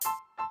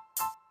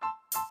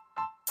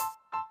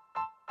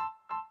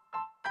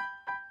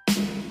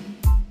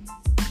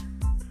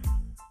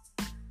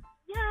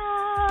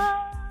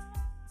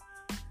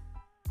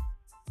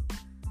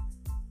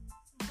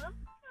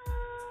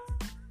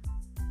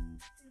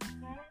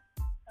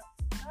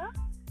out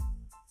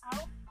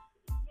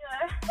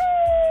here.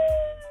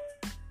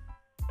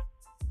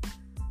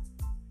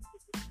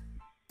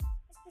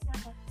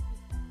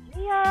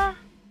 Yeah,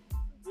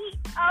 we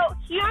out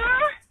here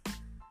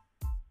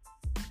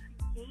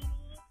creating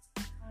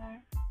our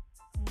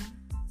own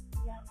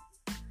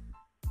reality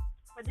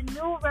for the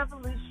new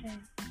revolution.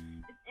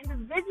 It's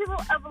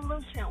individual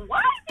evolution.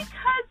 Why?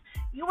 Because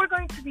you are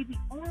going to be the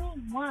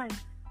only one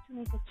to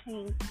make a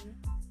change.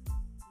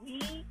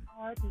 We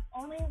are the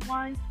only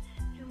ones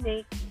to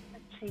make a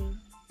change.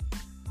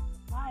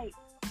 Right.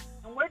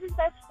 And where does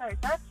that start?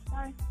 That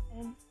starts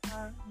in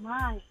our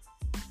mind.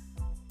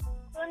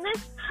 So in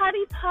this pod,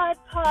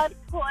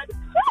 we're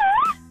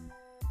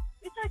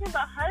talking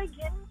about how to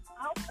get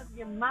out of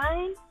your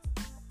mind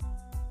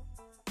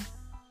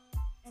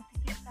and to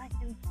get back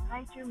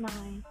inside your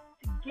mind,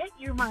 to get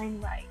your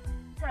mind right,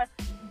 to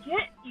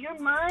get your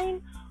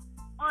mind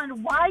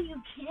on why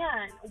you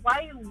can,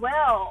 why you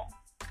will,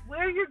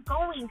 where you're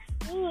going,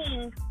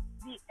 seeing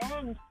the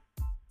end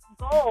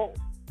goal,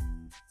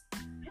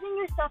 putting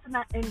yourself in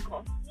that end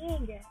goal,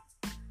 seeing it.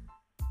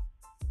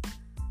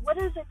 What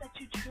is it that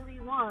you truly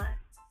want?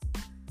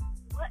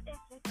 What is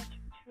it that you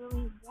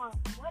truly want?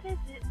 What is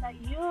it that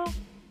you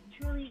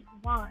truly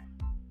want?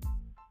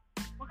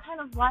 What kind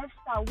of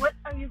lifestyle? What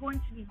are you going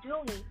to be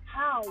doing?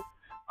 How?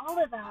 All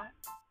of that.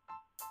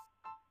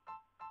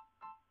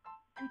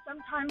 And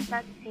sometimes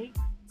that takes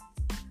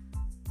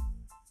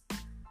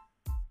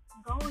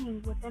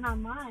going within our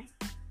mind.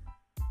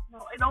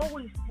 No, it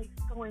always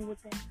takes going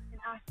within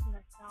and asking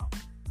ourselves.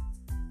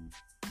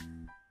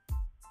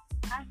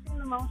 Asking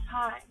the Most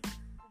High,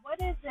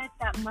 what is it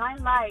that my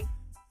life,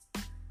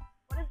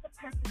 what is the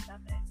purpose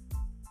of it?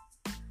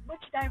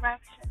 Which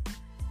direction?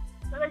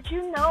 So that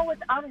you know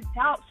without a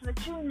doubt, so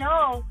that you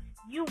know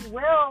you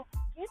will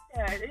get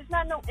there. There's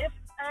not no if,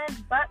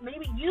 and, but.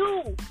 Maybe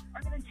you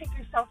are going to take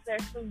yourself there.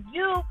 So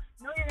you know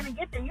you're going to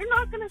get there. You're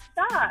not going to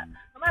stop.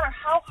 No matter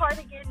how hard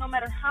it gets, no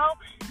matter how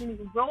many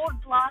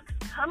roadblocks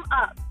come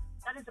up,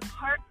 that is a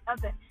part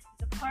of it.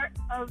 It's a part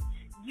of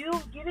you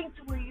getting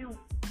to where you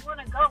want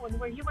to go and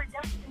where you were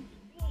destined to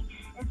be.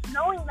 It's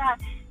knowing that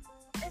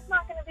it's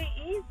not going to be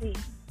easy.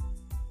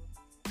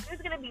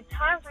 There's going to be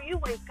times where you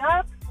wake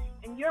up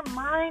and your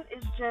mind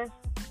is just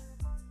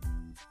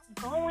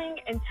going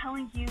and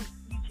telling you just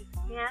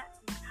can't, you're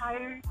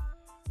tired,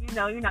 you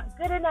know you're not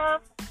good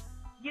enough,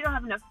 you don't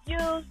have enough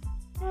views,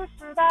 this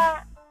or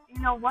that. You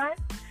know what?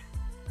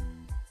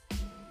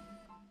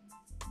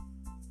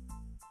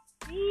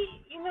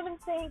 See, you know what I'm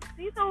saying?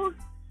 See those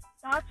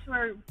thoughts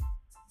where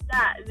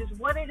that is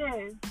what it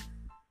is.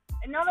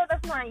 And know that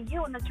that's not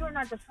you and that you are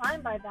not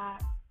defined by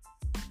that.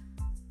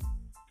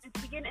 And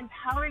to begin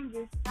empowering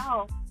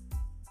yourself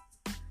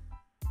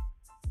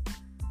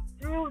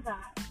through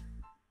that,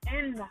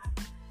 in that.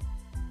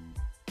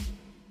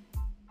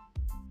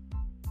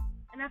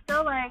 And I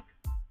feel like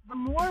the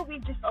more we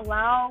just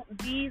allow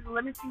these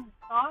limiting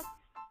thoughts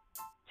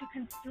to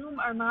consume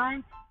our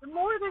mind, the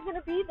more they're going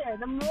to be there.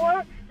 The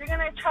more they're going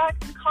to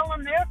attract and call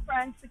on their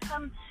friends to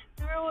come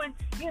through and,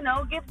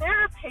 give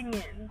their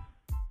opinions.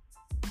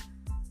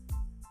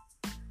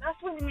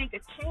 That's when we make a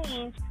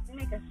change. We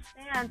make a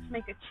stand to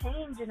make a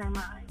change in our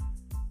mind.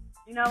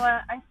 You know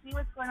what? I see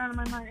what's going on in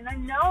my mind, and I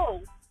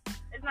know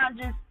it's not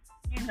just,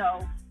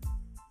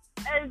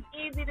 as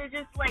easy to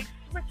just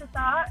switch a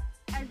thought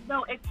as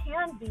though it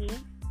can be,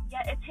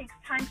 yet it takes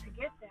time to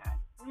get there.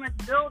 We must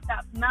build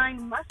that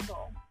mind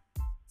muscle.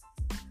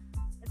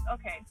 It's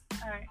okay.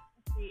 All right.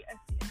 I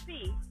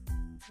see.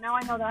 Now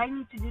I know that I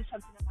need to do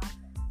something about this.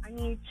 I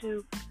need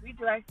to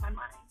redirect my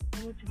mind.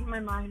 I need to get my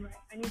mind right.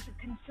 I need to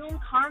consume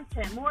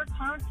content, more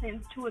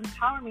content to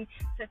empower me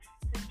to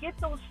get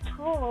those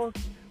tools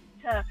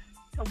to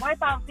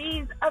wipe out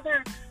these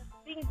other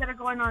things that are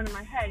going on in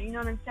my head. You know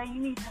what I'm saying?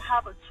 You need to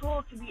have a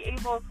tool to be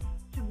able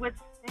to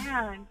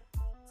withstand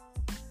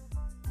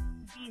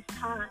these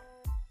times.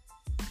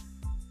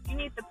 You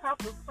need the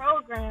proper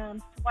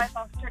programs to wipe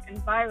out certain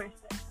viruses.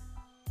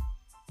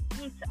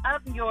 You need to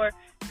up your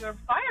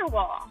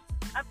firewall,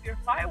 up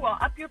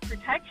your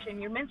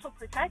protection, your mental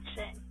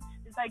protection.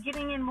 Is by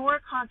getting in more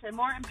content,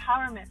 more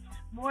empowerment,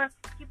 more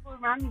people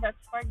around you that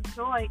spark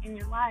joy in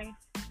your life.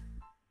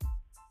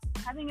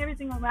 Having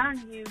everything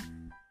around you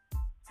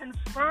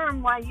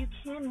confirm why you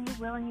can, you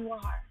will, and you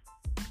are.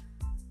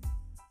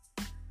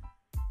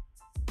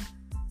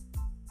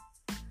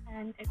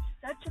 And it's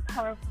such a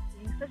powerful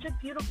thing, such a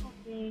beautiful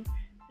thing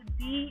to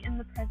be in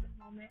the present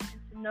moment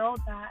and to know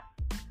that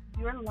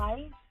your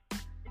life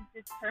is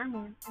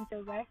determined and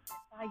directed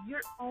by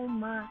your own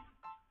mind.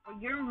 Or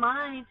your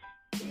mind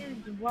is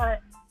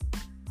what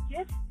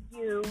gives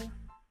you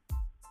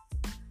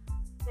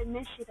the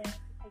initiative to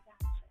take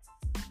action.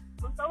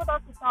 So it's all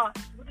about the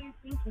thoughts. What are you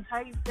thinking? How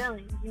are you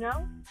feeling?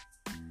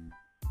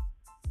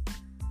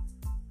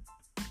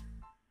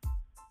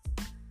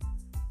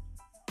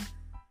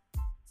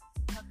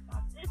 Talk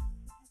about this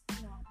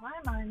because, my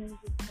mind has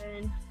just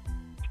been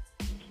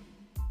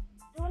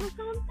doing its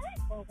own thing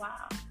for a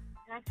while.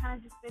 And I kind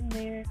of just been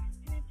there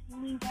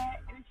entertaining that,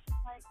 and it's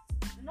just like,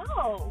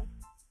 no.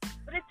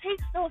 But it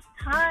takes those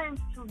times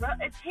to,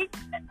 that's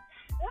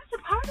a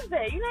part of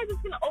it. You're not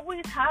just going to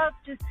always have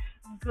just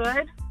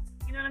good,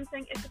 you know what I'm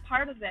saying? It's a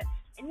part of it.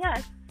 And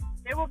yes,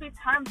 there will be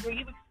times where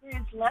you've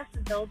experienced less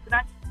of those,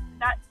 but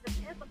that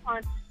depends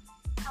upon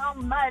how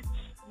much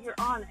you're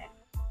on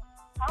it,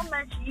 how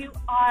much you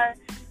are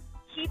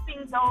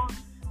keeping those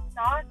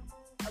thoughts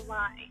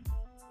aligned,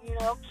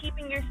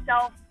 keeping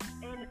yourself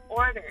in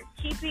order,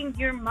 keeping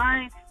your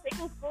mind,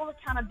 taking full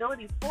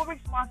accountability, full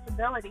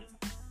responsibility.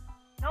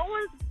 No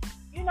one's,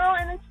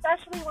 and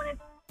especially when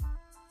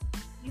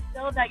you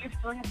feel that you're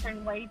feeling a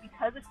certain way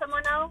because of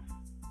someone else,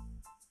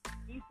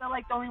 you feel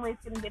like the only way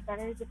it's going to get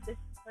better is if this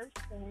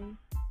person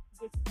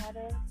gets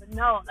better. But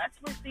no, that's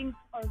where things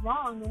are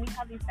wrong when we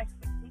have these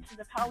expectations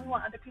of how we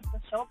want other people to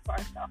show up for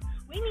ourselves.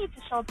 We need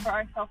to show up for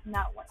ourselves in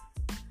that way.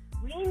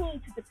 We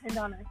need to depend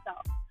on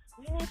ourselves.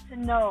 We need to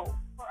know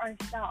for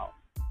ourselves.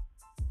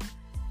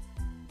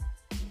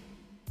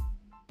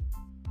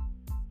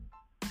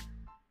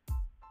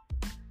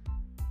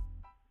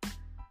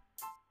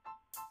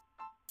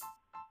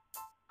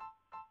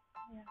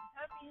 Yeah,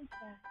 that being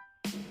said,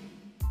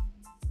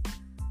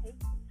 take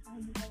the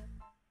time to go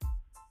within.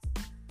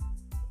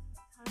 Take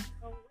the time to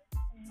go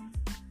within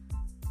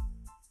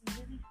and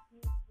really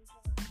see and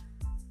visualize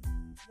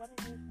what it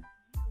is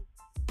that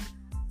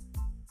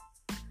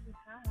you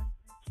have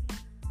that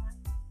change in your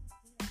life.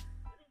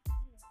 Really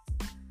see it.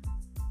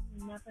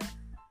 Never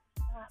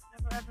stop.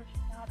 Never ever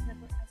stop.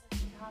 Never ever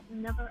stop.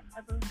 Never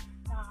ever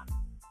stop.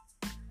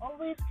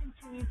 Always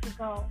continue to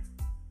go.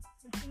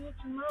 Continue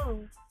to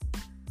move.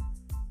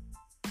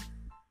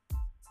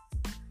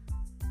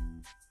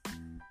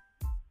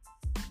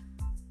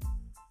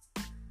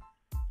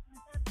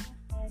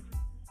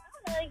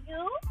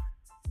 You.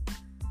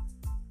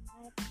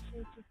 I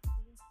appreciate you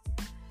being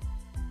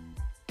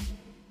here.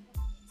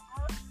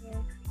 Out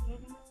here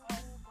creating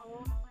our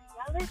own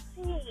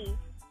reality.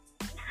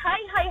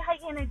 High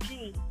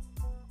energy.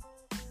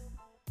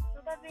 So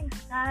that being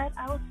said, I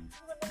will see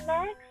you in the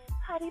next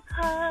Potty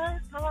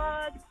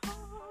Pod.